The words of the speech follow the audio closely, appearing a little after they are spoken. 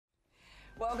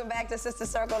Welcome back to Sister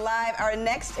Circle Live. Our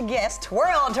next guest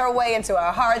twirled her way into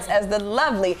our hearts as the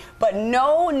lovely but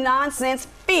no-nonsense,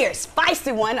 fierce,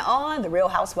 feisty one on The Real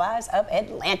Housewives of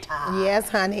Atlanta. Yes,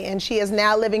 honey, and she is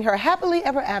now living her happily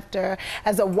ever after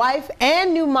as a wife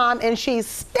and new mom, and she's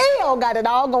still got it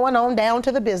all going on down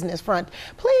to the business front.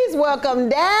 Please welcome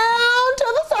down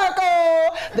to the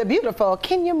circle, the beautiful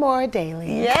Kenya Moore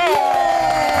Daly. Yes!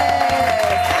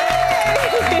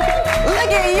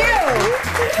 Look at you!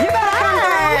 You better come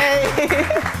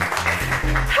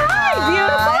Hi,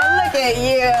 beautiful. Look at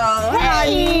you.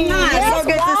 Hey, Nice. yes, So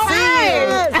good to see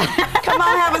you. Come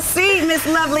on, have a seat, Miss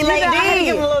Lovely Lady. I had to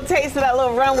give a little taste of that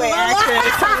little runway action.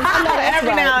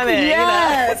 Every now and then.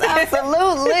 Yes,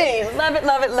 absolutely. Love it,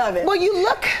 love it, love it. Well, you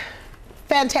look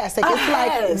fantastic. It's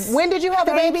Yes. like, when did you have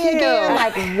the Thank baby you. again?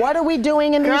 Like, what are we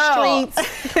doing in these Girl.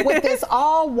 streets with this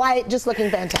all white, just looking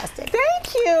fantastic?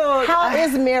 Thank you. How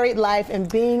is married life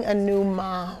and being a new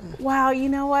mom? Wow, you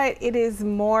know what? It is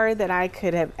more than I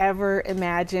could have ever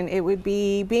imagined. It would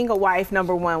be, being a wife,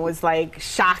 number one, was like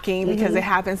shocking because it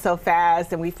happened so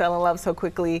fast and we fell in love so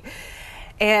quickly.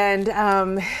 And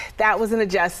that was an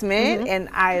adjustment, and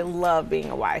I love being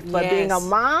a wife. But being a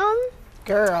mom,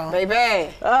 Girl.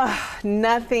 Baby.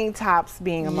 nothing tops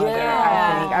being a mother, Yeah.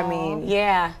 I think. I mean,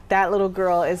 Yeah. that little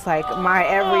girl is like my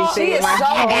everything. She is my so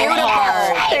whole beautiful.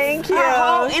 heart. Thank you. Her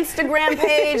whole Instagram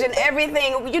page and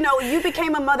everything. You know, you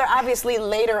became a mother obviously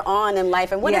later on in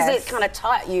life. And what has it kind of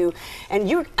taught you? And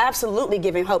you're absolutely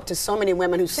giving hope to so many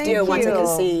women who still want to you.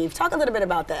 conceive. Talk a little bit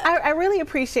about that. I really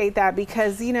appreciate that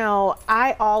because, you know,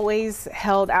 I always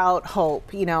held out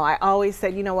hope. You know, I always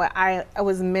said, you know what, I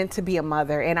was meant to be a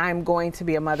mother and I'm going to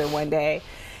be a mother one day.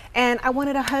 And I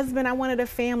wanted a husband, I wanted a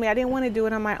family. I didn't want to do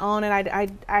it on my own,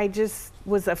 and I just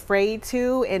was afraid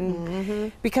to, and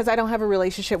because I don't have a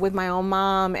relationship with my own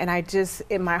mom, and I just,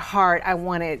 in my heart, I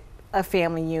wanted a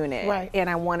family unit. Right. And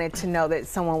I wanted to know that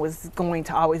someone was going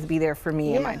to always be there for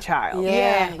me and my child.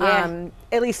 Yeah.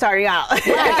 At least starting out.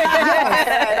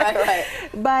 Right.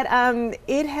 But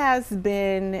it has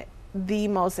been the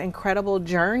most incredible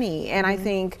journey, and I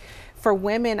think for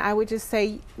women, I would just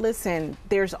say, listen,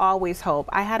 there's always hope.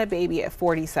 I had a baby at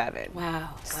 47. Wow.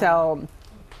 So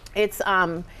it's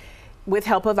with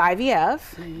help of IVF,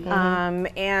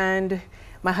 and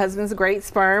my husband's a great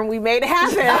sperm. We made it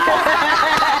happen.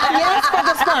 Yes, for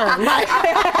the sperm.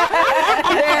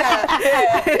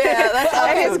 Yeah, that's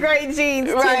And his awesome. great genes,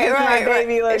 too, Right, 'cause right, my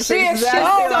baby looks She is exactly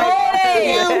so like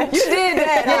old. You did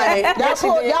that,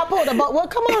 honey. Y'all pulled a boat. Well,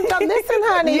 come on, now listen,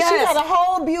 honey. Yes. She got a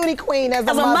whole beauty queen as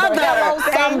a mother. Hello,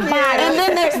 Thank you. somebody. And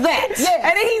then there's that.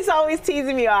 And then he's always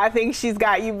teasing me, oh, I think she's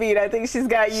got you beat. I think she's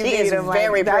got you She beat. is I'm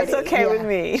very like, that's pretty. okay Yeah. with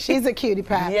me. She's a cutie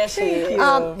pie. Yes, she is.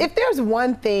 If there's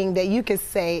one thing that you could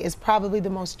say is probably the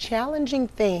most challenging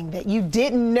thing that you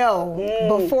didn't know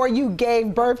before you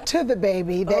gave birth to the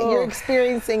baby that you're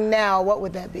experiencing now, what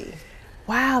would that be?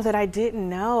 Wow, that I didn't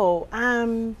know.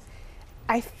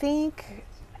 I think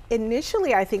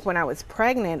initially, when I was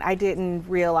pregnant, I didn't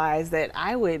realize that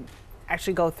I would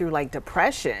actually go through like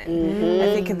depression. I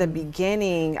think in the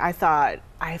beginning, I thought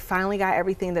I finally got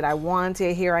everything that I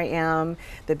wanted. Here I am.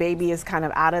 The baby is kind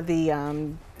of out of the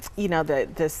you know,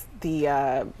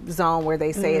 the zone where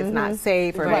they say it's not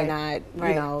safe or may not,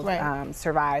 you know,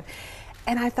 survive.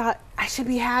 And I thought I should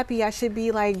be happy. I should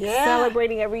be like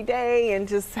celebrating every day and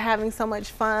just having so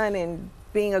much fun and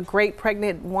being a great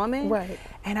pregnant woman. Right.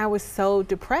 And I was so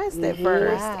depressed at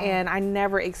first, and I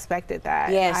never expected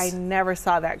that. Yes. I never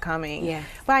saw that coming. Yeah.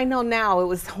 But I know now it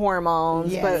was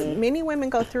hormones. Yes. But many women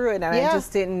go through it, and I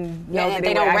just didn't know that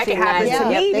they it would don't actually happen recognize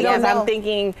to it. me They don't because know. I'm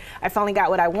thinking I finally got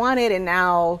what I wanted, and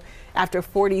now after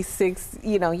 46,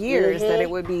 years, that it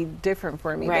would be different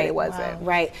for me, but it wasn't.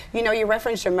 Right. You know, you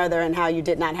referenced your mother and how you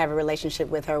did not have a relationship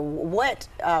with her. What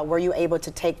were you able to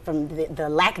take from the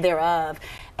lack thereof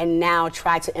and now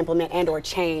try to implement and or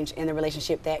change in the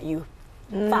relationship that you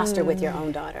foster with your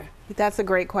own daughter? That's a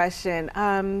great question.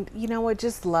 You know what,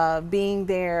 just love, being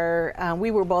there.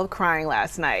 We were both crying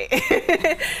last night.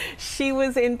 She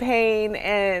was in pain,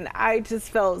 and I just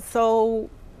felt so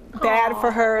bad for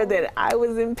her that I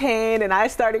was in pain, and I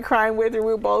started crying with her.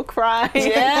 We were both crying.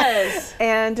 Yes.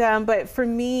 And but for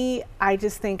me, I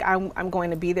just think I'm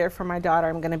going to be there for my daughter.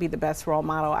 I'm going to be the best role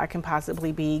model I can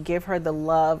possibly be. Give her the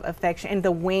love, affection, and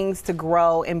the wings to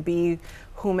grow and be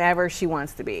whomever she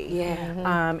wants to be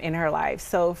in her life.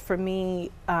 So for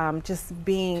me, just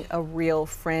being a real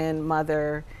friend,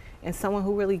 mother, and someone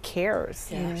who really cares,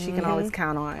 she can always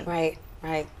count on. Right.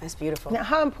 Right. That's beautiful. Now,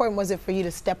 how important was it for you to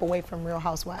step away from Real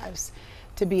Housewives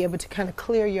to be able to kind of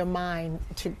clear your mind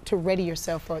to ready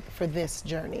yourself for this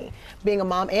journey, being a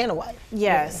mom and a wife?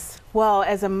 Yes. Well,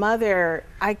 as a mother,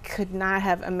 I could not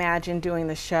have imagined doing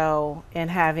the show and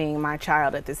having my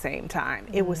child at the same time.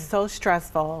 It was so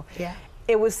stressful. Yeah.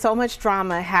 It was so much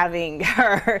drama having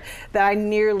her that I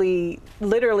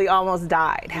literally almost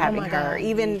died having her. God.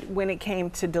 Even when it came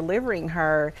to delivering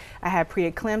her, I had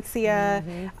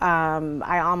preeclampsia.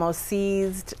 I almost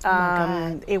seized.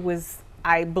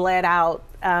 I bled out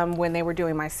when they were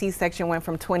doing my C-section, went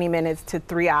from 20 minutes to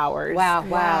 3 hours. Wow,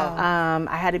 wow.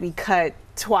 I had to be cut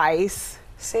twice.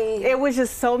 See? It was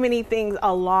just so many things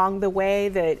along the way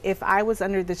that if I was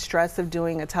under the stress of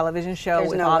doing a television show There's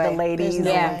with no all way. the ladies There's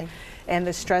no way. and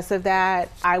the stress of that,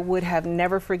 I would have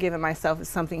never forgiven myself if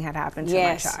something had happened to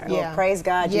my child. Well, Yeah. praise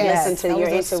God. You Yes. listen to That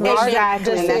your was a intuition, smart and that's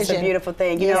a decision. beautiful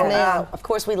thing. You Yes, know, ma'am. of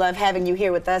course, we love having you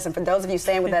here with us, and for those of you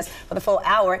staying with us for the full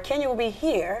hour, Kenya will be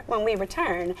here when we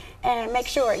return. And make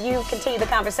sure you continue the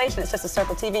conversation. It's Sister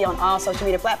Circle TV on all social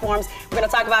media platforms. We're going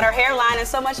to talk about her hairline and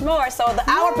so much more. So the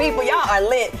hour people, y'all are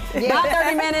lit. About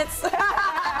 30 minutes.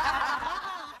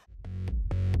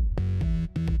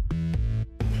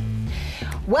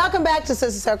 Welcome back to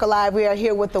Sister Circle Live. We are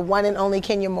here with the one and only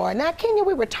Kenya Moore. Now, Kenya,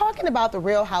 we were talking about the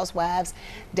Real Housewives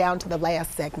down to the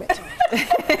last segment.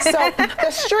 So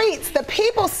the streets, the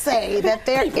people say that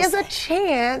there is a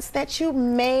chance that you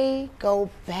may go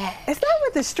back. Is that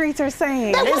what the streets are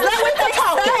saying? That's what they're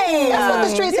talking. That's what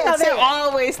the streets You know, have they're said.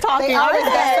 always talking. They always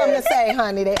aren't got they? something to say,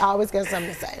 honey. They always got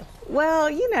something to say. Well,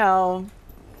 you know,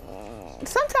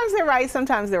 sometimes they're right,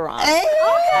 sometimes they're wrong. Hey,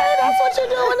 okay, that's what you're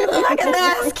doing. Look at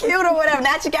that, it's cute or whatever.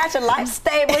 Now you got your life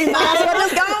stable. You might as well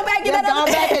just go on back. Just go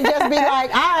back and just be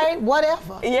like, all right,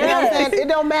 whatever. You know what I'm saying? It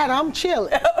don't matter. I'm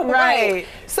chilling. Right.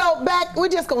 So we're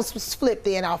just gonna flip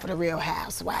then off of the Real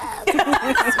Housewives.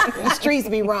 The streets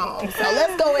be wrong. So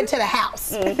let's go into the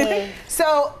house.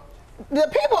 So the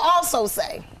people also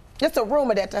say, it's a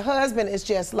rumor that the husband is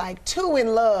just like too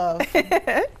in love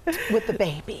with the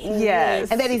baby.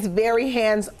 Yes. And that he's very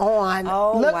hands-on.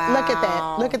 Oh, look wow. at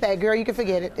that. Look at that, girl. You can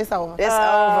forget it. It's over. It's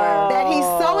over. That he's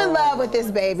so in love with this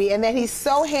baby and that he's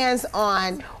so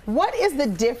hands-on. What is the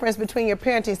difference between your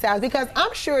parenting styles? Because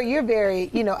I'm sure you're very,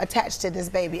 attached to this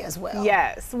baby as well.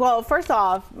 Yes. Well, first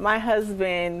off, my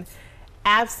husband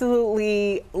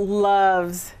absolutely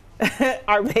loves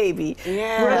our baby.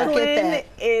 Yeah. Look at Brooklyn that.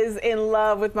 is in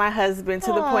love with my husband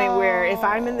to the point where if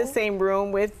I'm in the same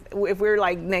room if we're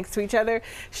like next to each other,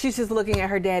 she's just looking at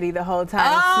her daddy the whole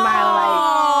time,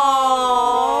 smiling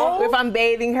like. If I'm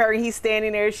bathing her and he's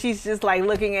standing there, she's just like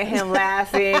looking at him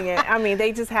laughing. And I mean,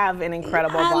 they just have an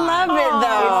incredible bond. I love it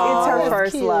though. It's her That's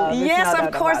first cute. love. There's Yes, no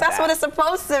of doubt course. about That's that. what it's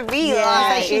supposed to be Yeah,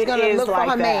 like. she's it gonna is look for like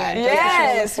her that. man.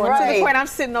 Yes, To the right. point I'm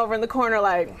sitting over in the corner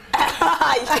like,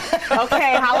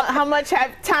 okay, how much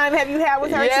time have you had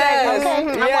with her Yes, today?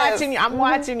 Okay, yes. I'm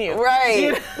watching you. Right,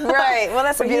 You know? right. Well,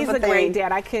 that's a But beautiful he's a thing. great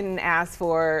dad. I couldn't ask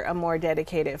for a more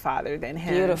dedicated father than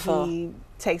him. Beautiful. He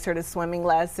takes her to swimming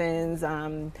lessons.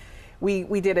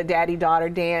 We did a daddy-daughter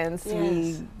dance. Yes.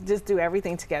 We just do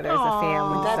everything together as a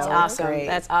family. That's so it's awesome. great.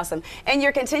 That's awesome. And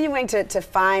you're continuing to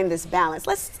find this balance.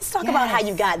 Let's talk about how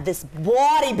you got this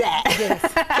body back.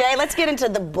 Okay, let's get into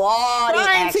the body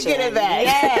Trying action. to get it back.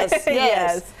 Yes,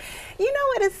 yes. You know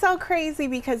what? It's so crazy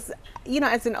because,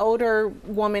 as an older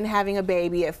woman having a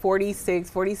baby at 46,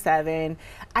 47,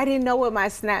 I didn't know what my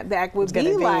snapback would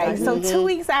be like. So 2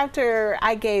 weeks after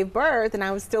I gave birth and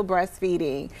I was still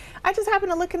breastfeeding, I just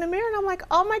happened to look in the mirror and I'm like,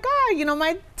 oh my God,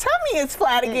 my tummy is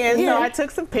flat again. So I took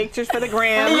some pictures for the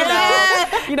gram, a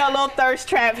little thirst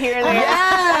trap here and there.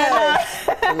 Yes.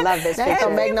 I love this. That picture.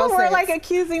 don't make no People were sense. like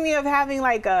accusing me of having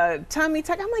like a tummy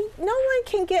tuck. I'm like, no one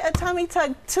can get a tummy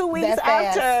tuck 2 weeks That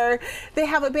fast. after they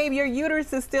have a baby. Your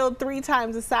uterus is still 3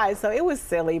 times the size. So it was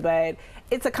silly, but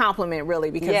it's a compliment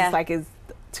really because Yeah. it's like it's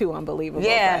too unbelievable.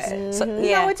 Yes. But, So,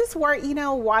 it just worked,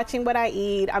 watching what I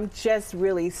eat. I'm just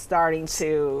really starting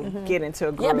to get into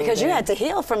a groove. Yeah, because you and had to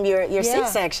heal from your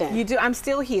C-section. You do. I'm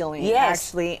still healing, Yes.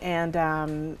 actually. And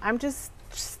I'm just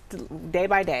day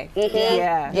by day.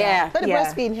 Yeah. But the Yeah.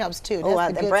 breastfeeding helps too. Oh, That's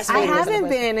the the good breastfeeding stuff. I is the haven't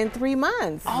been in 3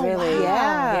 months. Oh, Really?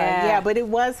 wow. Yeah, but it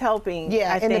was helping.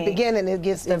 Yeah, I in the think. beginning it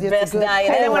gets the a best good diet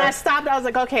And then when ever. I stopped, I was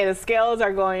like, okay, the scales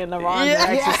are going in the wrong Yeah.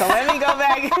 direction. So let me go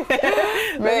back. Let me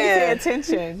pay Man.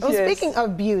 attention. Well, Yes. speaking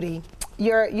of beauty,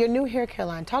 your new hair care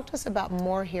line. Talk to us about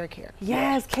More Hair Care.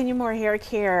 Yes, Kenya More Hair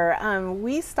Care.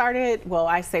 We started, well,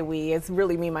 I say we, it's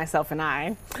really me, myself, and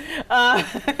I.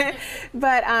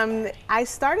 But I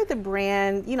started the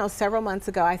brand, you know, several months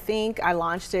ago. I think I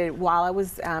launched it while I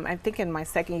was, I think in my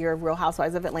second year of Real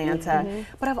Housewives of Atlanta.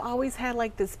 But I've always had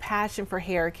like this passion for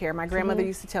hair care. My grandmother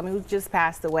used to tell me, who just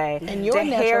passed away. And your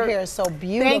natural hair is so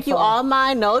beautiful. Thank you, all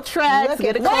mine, no tracks.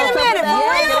 Wait a minute,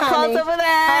 honey. Over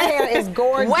that. Her hair is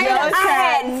gorgeous. Wait, I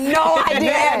had no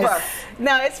idea ever.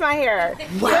 No, it's my hair.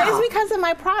 Wow. But it's because of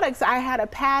my products. I had a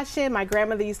passion. My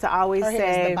grandmother used to always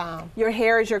say, your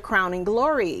hair is your crowning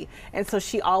glory. And so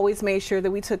she always made sure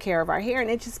that we took care of our hair. And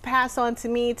it just passed on to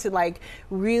me to like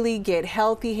really get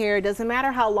healthy hair. It doesn't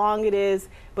matter how long it is,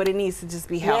 but it needs to just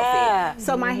be healthy. Yeah.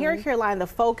 So my hair care line, the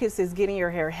focus is getting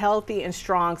your hair healthy and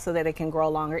strong so that it can grow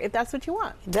longer, if that's what you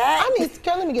want. I need,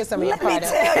 girl, let me get some of your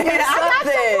products. Let me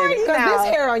tell you something. Because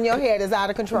this hair on your head is out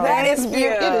of control. That is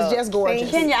beautiful. It is just gorgeous.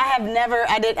 Kenya, I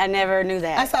never knew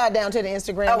that. I saw it down to the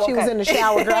Instagram. Oh, She was okay. in the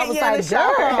shower, girl. I was like,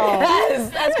 girl,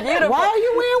 that's beautiful. why are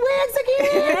you wearing wigs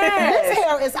again? Yes. This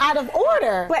hair is out of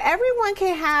order. But everyone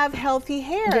can have healthy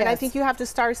hair, and I Yes. think you have to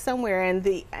start somewhere.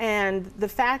 And the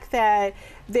fact that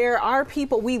there are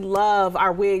people, we love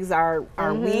our wigs, our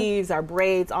weaves, our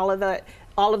braids, all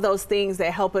of those things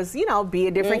that help us, you know, be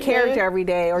a different character every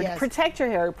day, or protect your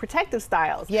hair, protective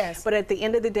styles. Yes. But at the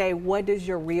end of the day, what does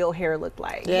your real hair look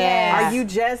like? Yes. Are you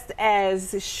just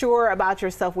as sure about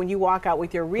yourself when you walk out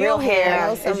with your real hair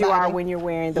as you are when you're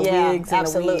wearing the wigs and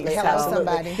the weaves? Hello,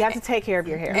 somebody. You have to take care of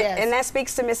your hair. Yes. And that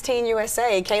speaks to Miss Teen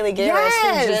USA, Kaylee Garris,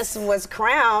 who just was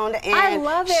crowned. And I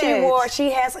love it. She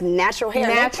has natural hair.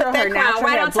 Natural hair, natural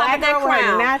hair. on top of that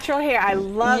crown. Natural hair. I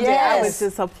loved it. I was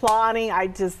just applauding. I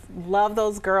just love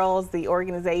those girls, the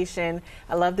organization.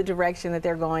 I love the direction that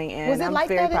they're going in. Was it I'm like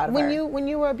very that proud of her. when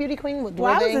you were a beauty queen?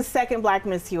 Well, I was the second Black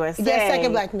Miss USA. Yeah,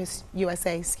 second Black Miss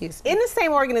USA, excuse me. In the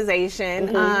same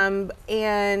organization,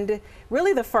 and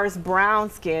really the first brown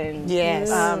skin. Yes.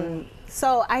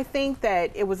 So I think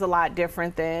that it was a lot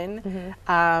different then.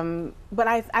 But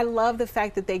I love the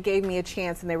fact that they gave me a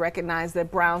chance and they recognized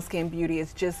that brown skin beauty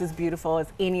is just as beautiful as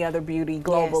any other beauty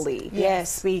globally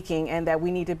speaking, and that we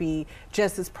need to be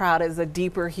just as proud as a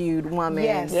deeper hued woman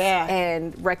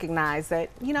and recognize that,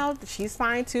 you know, she's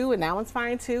fine too and that one's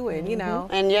fine too, and you know,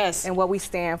 and what we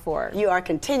stand for. You are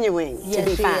continuing to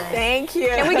be fine. Thank you.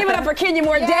 Can we give it up for Kenya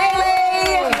More Daly?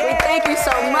 We thank you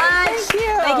so much. Thank you.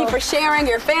 Thank you for sharing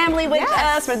your family with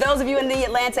us. For those of you in the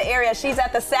Atlanta area, she's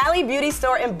at the Sally Beauty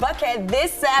Store in Buckhead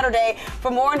this Saturday. For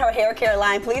more on her hair care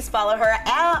line, please follow her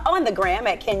on the gram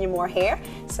at Kenya More Hair.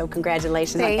 So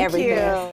congratulations on everything.